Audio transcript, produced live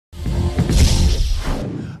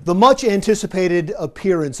The much anticipated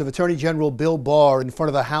appearance of Attorney General Bill Barr in front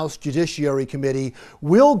of the House Judiciary Committee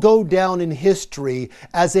will go down in history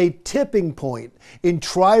as a tipping point in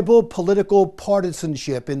tribal political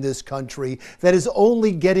partisanship in this country that is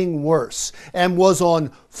only getting worse and was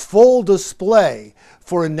on full display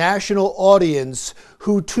for a national audience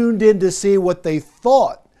who tuned in to see what they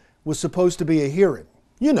thought was supposed to be a hearing.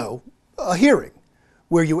 You know, a hearing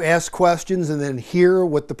where you ask questions and then hear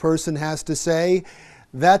what the person has to say.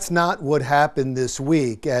 That's not what happened this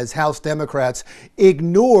week, as House Democrats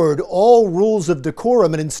ignored all rules of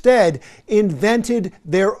decorum and instead invented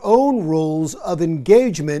their own rules of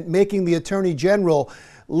engagement, making the Attorney General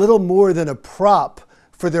little more than a prop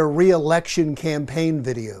for their re-election campaign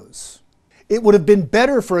videos. It would have been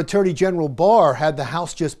better for Attorney General Barr had the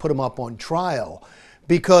House just put him up on trial,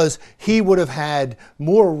 because he would have had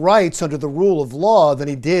more rights under the rule of law than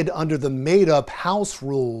he did under the made-up House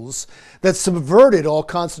rules that subverted all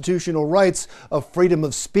constitutional rights of freedom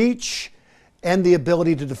of speech and the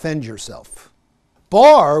ability to defend yourself.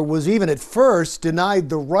 Barr was even at first denied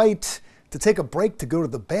the right to take a break to go to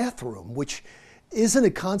the bathroom, which isn't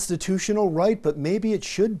a constitutional right, but maybe it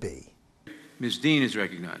should be. Ms. Dean is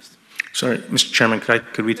recognized. Sorry, Mr. Chairman,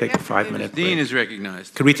 could we take a 5-minute break? Dean is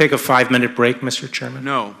recognized. Could we take a 5-minute break, Mr. Chairman?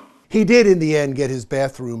 No. He did in the end get his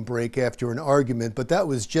bathroom break after an argument, but that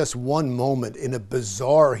was just one moment in a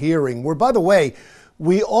bizarre hearing where, by the way,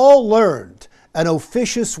 we all learned an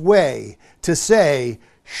officious way to say,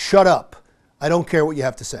 shut up. I don't care what you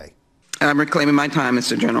have to say. I'm reclaiming my time,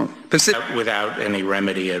 Mr. General. Without any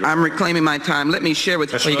remedy at all. I'm reclaiming my time. Let me share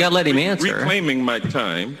with you. Well, you got to let him answer. Reclaiming my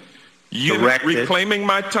time. Reclaiming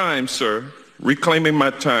my time, sir. Reclaiming my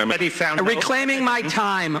time. But he found reclaiming my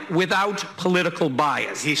time without political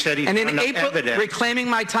bias. He said he and in found no April, evidence. Reclaiming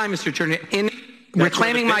my time, Mr. Turner.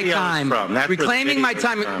 Reclaiming my time. Reclaiming my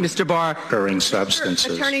time, Mr. Barr. Occurring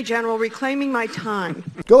substances. Attorney General, reclaiming my time.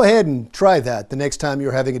 Go ahead and try that the next time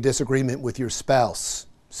you're having a disagreement with your spouse.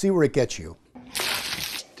 See where it gets you.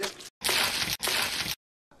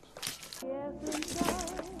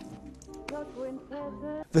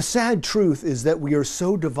 The sad truth is that we are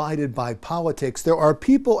so divided by politics. There are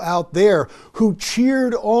people out there who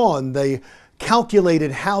cheered on the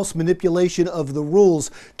calculated House manipulation of the rules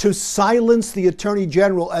to silence the Attorney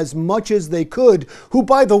General as much as they could, who,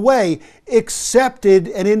 by the way, accepted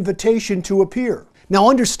an invitation to appear. Now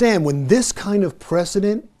understand, when this kind of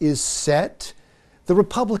precedent is set, the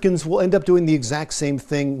Republicans will end up doing the exact same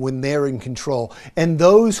thing when they're in control. And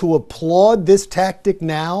those who applaud this tactic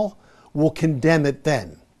now will condemn it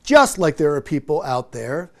then. Just like there are people out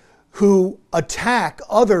there who attack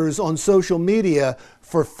others on social media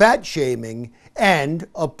for fat shaming and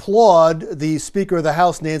applaud the Speaker of the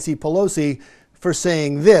House, Nancy Pelosi, for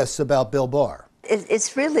saying this about Bill Barr.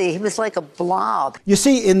 It's really, he was like a blob. You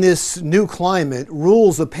see, in this new climate,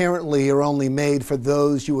 rules apparently are only made for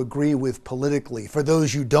those you agree with politically. For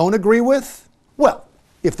those you don't agree with, well,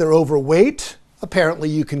 if they're overweight, apparently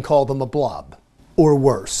you can call them a blob. Or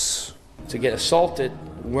worse. To get assaulted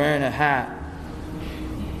wearing a hat,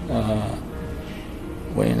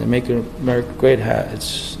 wearing the Make America Great hat,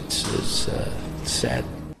 it's sad.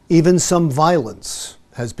 Even some violence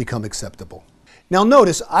has become acceptable. Now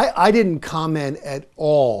notice, I didn't comment at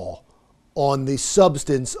all on the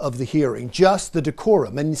substance of the hearing, just the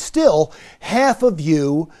decorum. And still, half of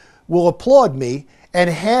you will applaud me and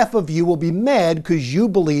half of you will be mad because you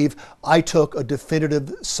believe I took a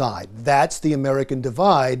definitive side. That's the American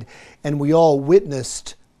divide, and we all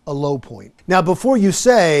witnessed a low point. Now, before you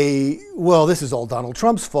say, well, this is all Donald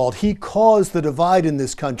Trump's fault, he caused the divide in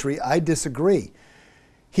this country, I disagree.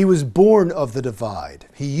 He was born of the divide.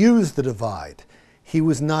 He used the divide. He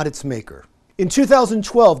was not its maker. In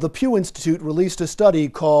 2012, the Pew Institute released a study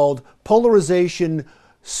called Polarization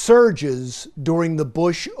Surges During the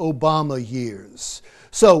Bush-Obama Years.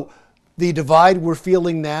 So the divide we're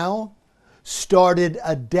feeling now started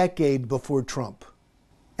a decade before Trump.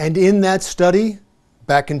 And in that study,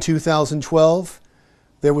 back in 2012,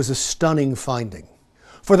 there was a stunning finding.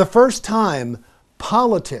 For the first time,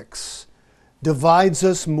 politics divides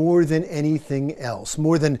us more than anything else,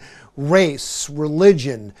 more than race,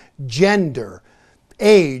 religion, gender,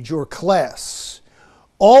 age, or class.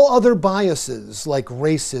 All other biases like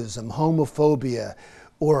racism, homophobia,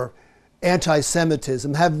 or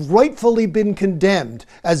anti-Semitism have rightfully been condemned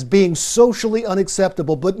as being socially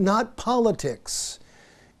unacceptable, but not politics.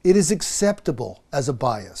 It is acceptable as a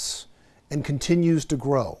bias and continues to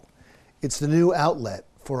grow. It's the new outlet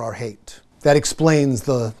for our hate. That explains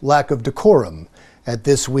the lack of decorum at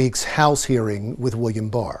this week's House hearing with William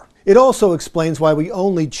Barr. It also explains why we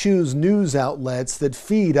only choose news outlets that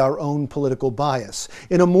feed our own political bias.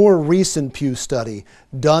 In a more recent Pew study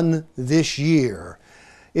done this year,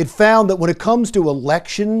 it found that when it comes to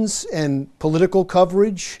elections and political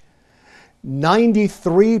coverage,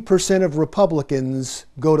 93% of Republicans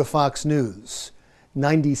go to Fox News.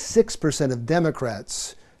 96% of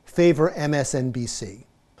Democrats favor MSNBC.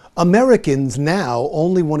 Americans now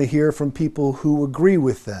only want to hear from people who agree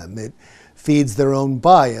with them. It feeds their own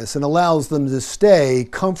bias and allows them to stay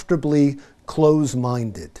comfortably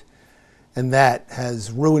close-minded. And that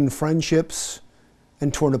has ruined friendships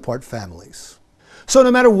and torn apart families. So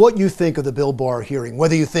no matter what you think of the Bill Barr hearing,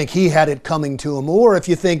 whether you think he had it coming to him or if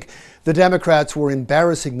you think the Democrats were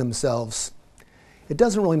embarrassing themselves, it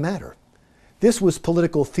doesn't really matter. This was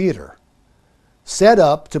political theater, set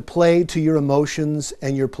up to play to your emotions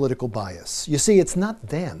and your political bias. You see, it's not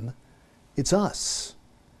them, it's us.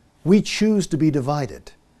 We choose to be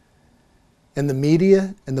divided. And the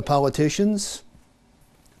media and the politicians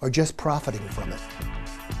are just profiting from it.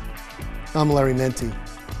 I'm Larry Mendte.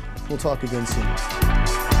 We'll talk again soon.